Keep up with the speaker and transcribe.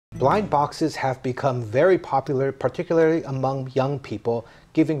Blind boxes have become very popular, particularly among young people,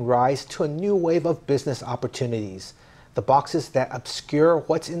 giving rise to a new wave of business opportunities. The boxes that obscure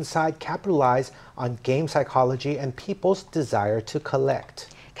what's inside capitalize on game psychology and people's desire to collect.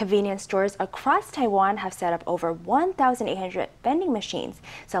 Convenience stores across Taiwan have set up over 1,800 vending machines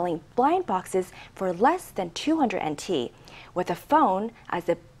selling blind boxes for less than 200 NT, with a phone as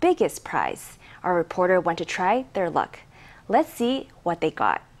the biggest prize. Our reporter went to try their luck. Let's see what they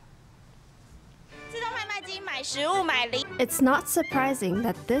got. It's not surprising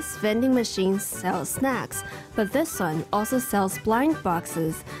that this vending machine sells snacks, but this one also sells blind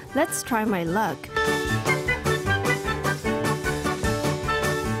boxes. Let's try my luck.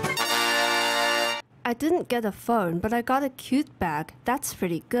 I didn't get a phone, but I got a cute bag. That's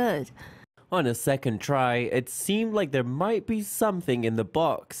pretty good. On a second try, it seemed like there might be something in the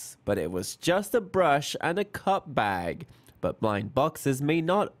box, but it was just a brush and a cup bag. But blind boxes may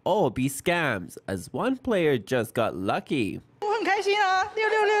not all be scams, as one player just got lucky.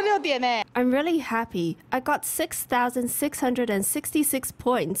 I'm really happy. I got 6,666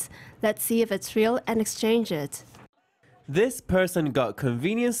 points. Let's see if it's real and exchange it. This person got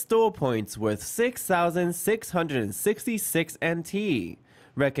convenience store points worth 6,666 NT.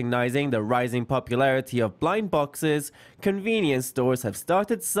 Recognizing the rising popularity of blind boxes, convenience stores have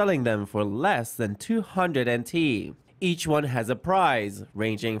started selling them for less than 200 NT. Each one has a prize,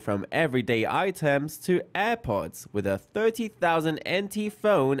 ranging from everyday items to AirPods, with a 30,000 NT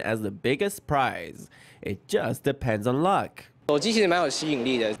phone as the biggest prize. It just depends on luck. A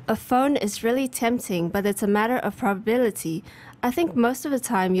phone is really tempting, but it's a matter of probability. I think most of the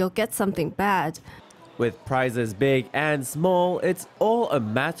time you'll get something bad. With prizes big and small, it's all a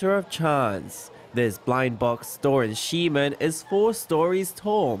matter of chance. This blind box store in Ximen is 4 stories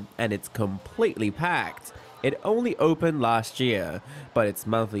tall, and it's completely packed. It only opened last year, but its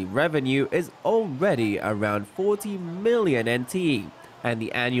monthly revenue is already around 40 million NT, and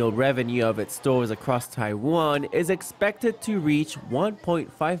the annual revenue of its stores across Taiwan is expected to reach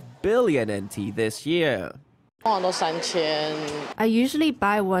 1.5 billion NT this year. I usually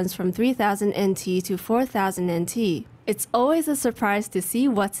buy ones from 3,000 NT to 4,000 NT. It's always a surprise to see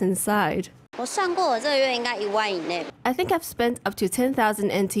what's inside. I think I've spent up to 10,000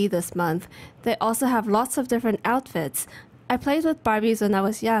 NT this month. They also have lots of different outfits. I played with Barbies when I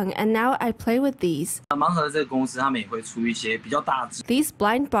was young, and now I play with these. These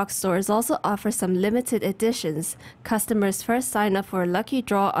blind box stores also offer some limited editions. Customers first sign up for a lucky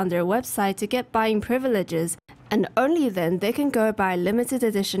draw on their website to get buying privileges, and only then they can go buy limited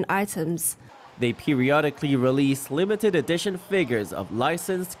edition items. They periodically release limited edition figures of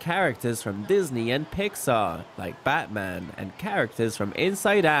licensed characters from Disney and Pixar, like Batman and characters from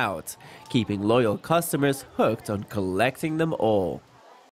Inside Out, keeping loyal customers hooked on collecting them all.